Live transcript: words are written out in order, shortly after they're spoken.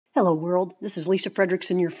Hello world, this is Lisa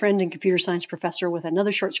Friedrichsen, your friend and computer science professor with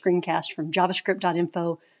another short screencast from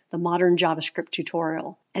javascript.info, the modern JavaScript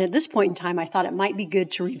tutorial. And at this point in time, I thought it might be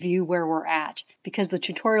good to review where we're at because the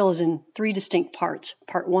tutorial is in three distinct parts.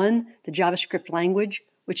 Part one, the JavaScript language,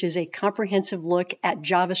 which is a comprehensive look at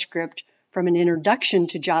JavaScript from an introduction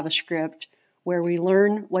to JavaScript, where we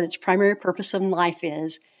learn what its primary purpose in life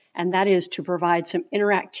is, and that is to provide some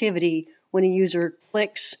interactivity when a user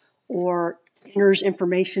clicks or enters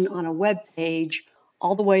information on a web page,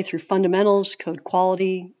 all the way through fundamentals, code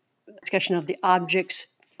quality, discussion of the objects,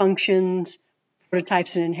 functions,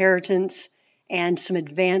 prototypes and inheritance, and some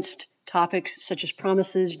advanced topics such as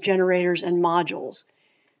promises, generators, and modules.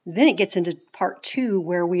 Then it gets into part two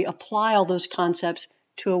where we apply all those concepts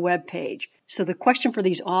to a web page. So the question for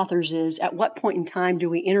these authors is, at what point in time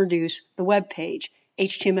do we introduce the web page,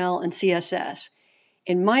 HTML and CSS?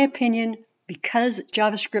 In my opinion, because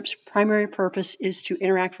JavaScript's primary purpose is to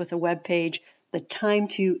interact with a web page, the time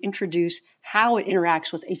to introduce how it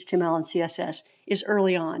interacts with HTML and CSS is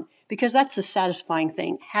early on, because that's the satisfying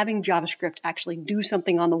thing, having JavaScript actually do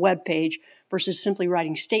something on the web page versus simply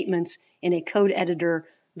writing statements in a code editor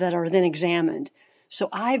that are then examined. So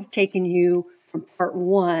I've taken you from part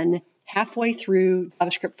one, halfway through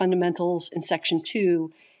JavaScript fundamentals in section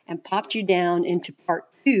 2, and popped you down into part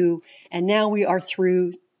 2, and now we are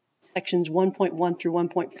through sections 1.1 through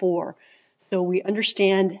 1.4. So we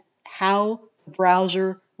understand how the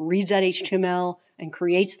browser reads that HTML and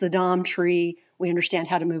creates the DOM tree. We understand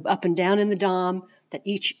how to move up and down in the DOM, that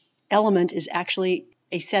each element is actually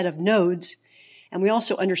a set of nodes. And we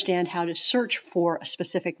also understand how to search for a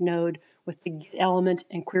specific node with the getElement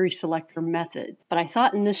and querySelector method. But I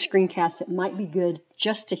thought in this screencast it might be good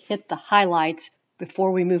just to hit the highlights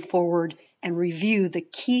before we move forward and review the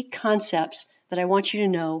key concepts that I want you to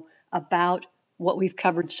know about what we've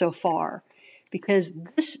covered so far, because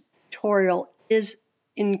this tutorial is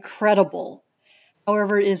incredible.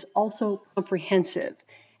 However, it is also comprehensive.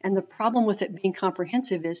 And the problem with it being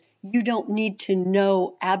comprehensive is you don't need to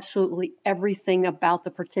know absolutely everything about the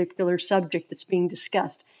particular subject that's being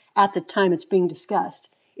discussed at the time it's being discussed.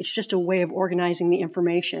 It's just a way of organizing the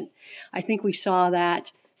information. I think we saw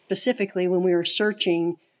that specifically when we were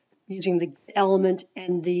searching using the getElement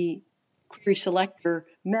and the querySelector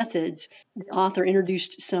methods. The author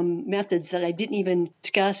introduced some methods that I didn't even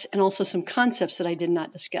discuss and also some concepts that I did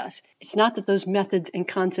not discuss. It's not that those methods and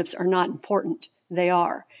concepts are not important. They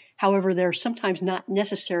are. However, they're sometimes not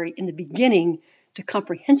necessary in the beginning to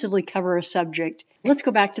comprehensively cover a subject. Let's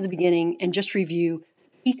go back to the beginning and just review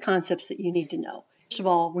key concepts that you need to know. First of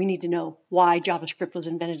all, we need to know why JavaScript was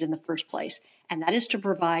invented in the first place, and that is to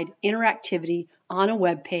provide interactivity on a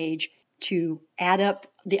web page, to add up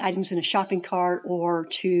the items in a shopping cart, or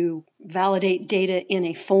to validate data in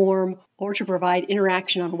a form, or to provide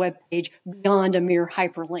interaction on a web page beyond a mere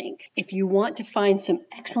hyperlink. If you want to find some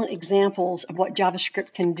excellent examples of what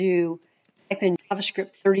JavaScript can do, type in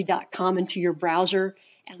javascript30.com into your browser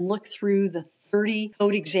and look through the 30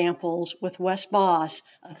 code examples with Wes Boss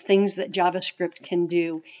of things that JavaScript can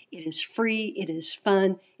do. It is free, it is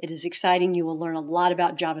fun, it is exciting. You will learn a lot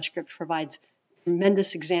about JavaScript. Provides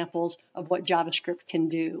tremendous examples of what JavaScript can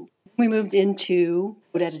do. We moved into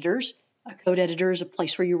code editors. A code editor is a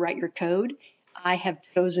place where you write your code. I have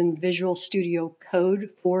chosen Visual Studio Code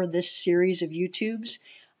for this series of YouTubes.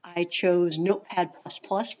 I chose Notepad++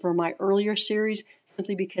 for my earlier series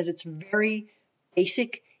simply because it's very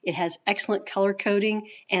basic. It has excellent color coding,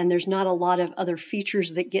 and there's not a lot of other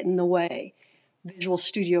features that get in the way. Visual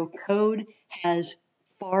Studio Code has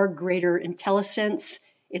far greater IntelliSense.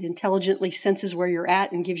 It intelligently senses where you're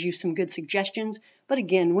at and gives you some good suggestions. But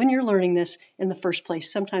again, when you're learning this in the first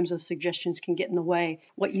place, sometimes those suggestions can get in the way.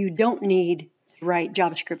 What you don't need to write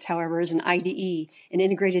JavaScript, however, is an IDE, an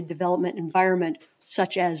integrated development environment,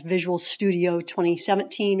 such as Visual Studio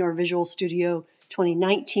 2017 or Visual Studio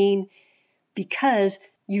 2019, because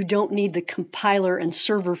you don't need the compiler and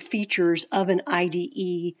server features of an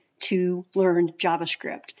IDE to learn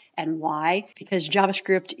JavaScript. And why? Because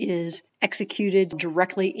JavaScript is executed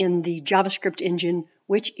directly in the JavaScript engine,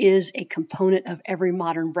 which is a component of every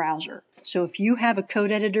modern browser. So if you have a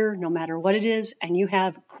code editor, no matter what it is, and you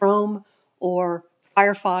have Chrome or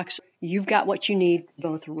Firefox, you've got what you need to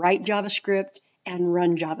both write JavaScript and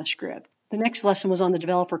run JavaScript. The next lesson was on the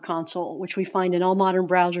developer console, which we find in all modern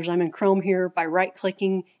browsers. I'm in Chrome here by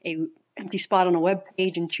right-clicking an empty spot on a web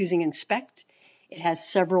page and choosing Inspect. It has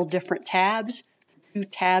several different tabs. The two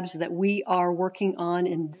tabs that we are working on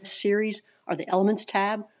in this series are the Elements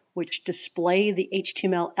tab, which display the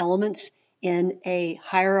HTML elements in a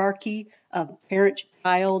hierarchy of parent,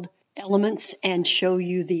 child, elements and show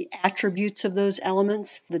you the attributes of those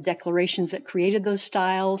elements, the declarations that created those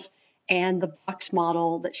styles, and the box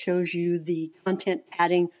model that shows you the content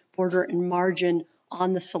padding, border, and margin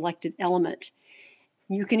on the selected element.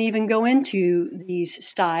 You can even go into these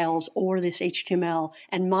styles or this HTML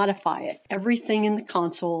and modify it. Everything in the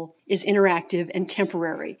console is interactive and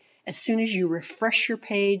temporary. As soon as you refresh your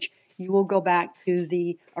page, you will go back to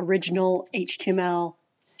the original HTML,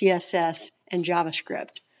 CSS, and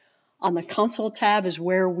JavaScript. On the console tab is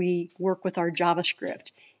where we work with our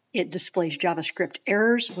JavaScript. It displays JavaScript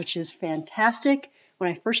errors, which is fantastic.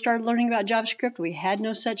 When I first started learning about JavaScript, we had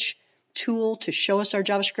no such tool to show us our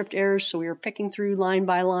JavaScript errors, so we were picking through line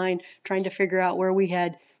by line, trying to figure out where we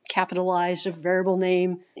had capitalized a variable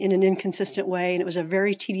name in an inconsistent way, and it was a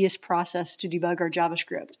very tedious process to debug our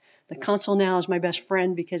JavaScript. The console now is my best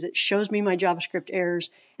friend because it shows me my JavaScript errors,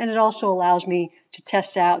 and it also allows me to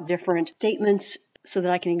test out different statements so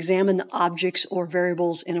that I can examine the objects or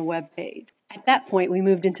variables in a web page. At that point, we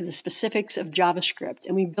moved into the specifics of JavaScript,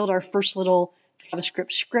 and we built our first little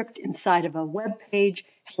JavaScript script inside of a web page,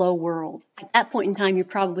 Hello World. At that point in time, you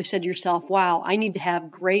probably said to yourself, wow, I need to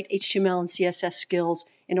have great HTML and CSS skills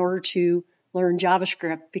in order to learn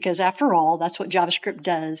JavaScript, because after all, that's what JavaScript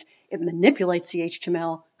does. It manipulates the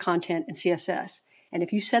HTML content and CSS. And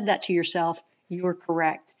if you said that to yourself, you are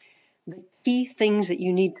correct. The key things that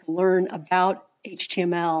you need to learn about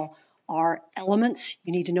HTML are elements.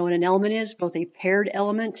 You need to know what an element is, both a paired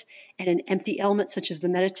element and an empty element such as the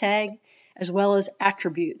meta tag, as well as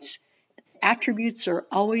attributes. Attributes are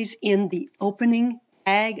always in the opening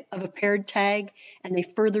tag of a paired tag, and they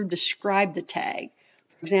further describe the tag.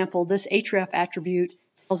 For example, this href attribute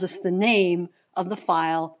tells us the name of the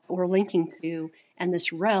file we're linking to, and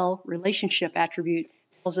this rel relationship attribute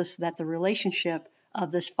tells us that the relationship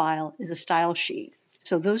of this file is a style sheet.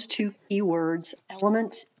 So those two keywords,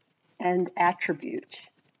 element and attribute,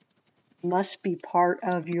 must be part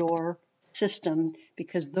of your system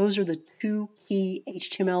because those are the two key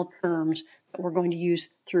HTML terms that we're going to use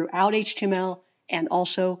throughout HTML and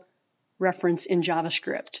also reference in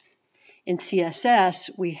JavaScript. In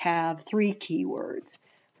CSS, we have three keywords.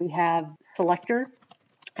 We have selector,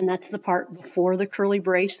 and that's the part before the curly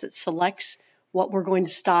brace that selects what we're going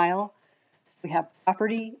to style. We have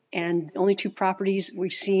property, and the only two properties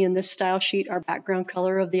we see in this style sheet are background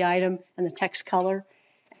color of the item and the text color,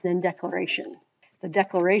 and then declaration. The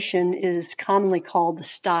declaration is commonly called the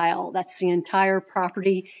style. That's the entire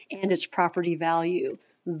property and its property value.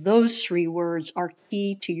 Those three words are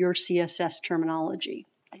key to your CSS terminology.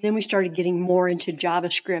 And then we started getting more into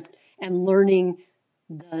JavaScript and learning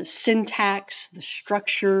the syntax, the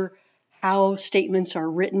structure, how statements are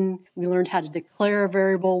written. We learned how to declare a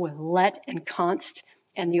variable with let and const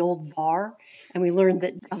and the old var. And we learned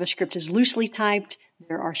that JavaScript is loosely typed.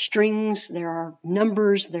 There are strings, there are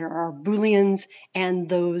numbers, there are booleans, and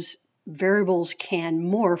those variables can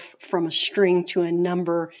morph from a string to a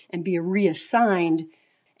number and be reassigned.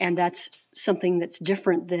 And that's something that's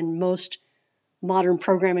different than most modern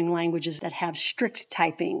programming languages that have strict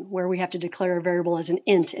typing, where we have to declare a variable as an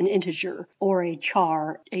int, an integer, or a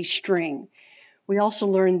char, a string. We also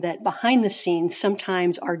learned that behind the scenes,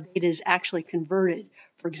 sometimes our data is actually converted.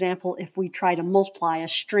 For example, if we try to multiply a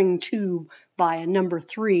string 2 by a number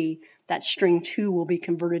 3, that string 2 will be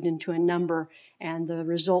converted into a number, and the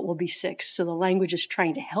result will be 6. So the language is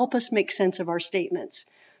trying to help us make sense of our statements.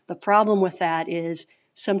 The problem with that is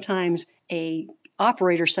sometimes a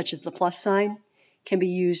operator such as the plus sign can be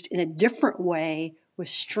used in a different way with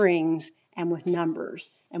strings and with numbers.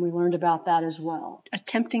 And we learned about that as well.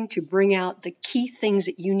 Attempting to bring out the key things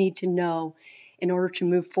that you need to know in order to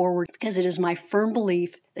move forward, because it is my firm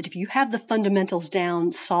belief that if you have the fundamentals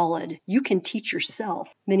down solid, you can teach yourself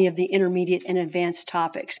many of the intermediate and advanced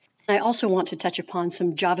topics. And I also want to touch upon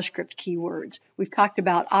some JavaScript keywords. We've talked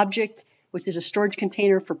about object, which is a storage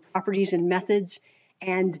container for properties and methods.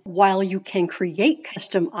 And while you can create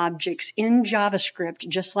custom objects in JavaScript,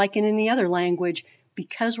 just like in any other language,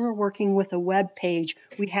 because we're working with a web page,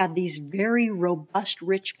 we have these very robust,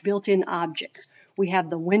 rich built-in objects. We have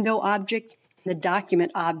the window object and the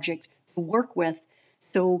document object to work with.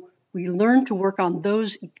 So we learn to work on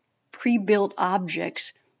those pre-built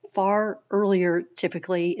objects far earlier,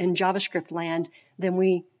 typically in JavaScript land, than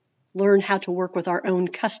we learn how to work with our own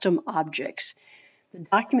custom objects. The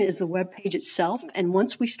document is the web page itself, and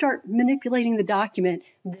once we start manipulating the document,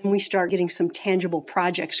 then we start getting some tangible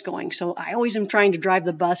projects going. So I always am trying to drive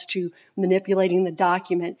the bus to manipulating the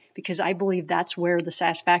document because I believe that's where the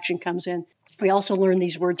satisfaction comes in. We also learn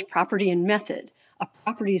these words property and method. A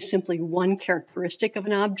property is simply one characteristic of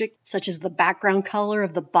an object, such as the background color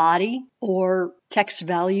of the body or text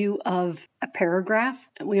value of a paragraph.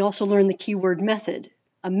 And we also learn the keyword method.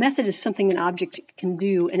 A method is something an object can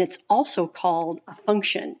do, and it's also called a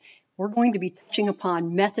function. We're going to be touching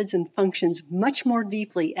upon methods and functions much more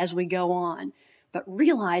deeply as we go on, but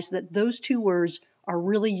realize that those two words are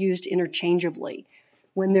really used interchangeably.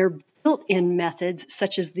 When they're built-in methods,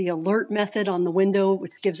 such as the alert method on the window,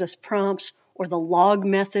 which gives us prompts, or the log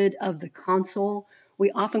method of the console,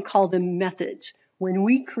 we often call them methods. When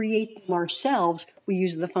we create them ourselves, we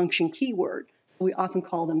use the function keyword. We often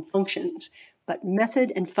call them functions. But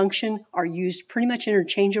method and function are used pretty much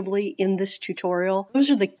interchangeably in this tutorial.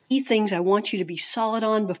 Those are the key things I want you to be solid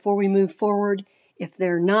on before we move forward. If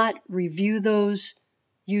they're not, review those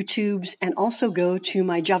YouTubes and also go to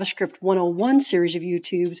my JavaScript 101 series of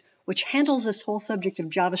YouTubes, which handles this whole subject of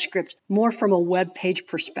JavaScript more from a web page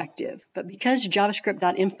perspective. But because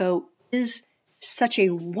javascript.info is such a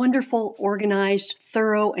wonderful, organized,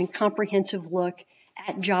 thorough, and comprehensive look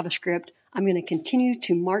at JavaScript, I'm going to continue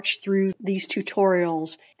to march through these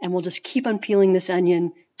tutorials, and we'll just keep on peeling this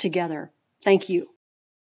onion together. Thank you.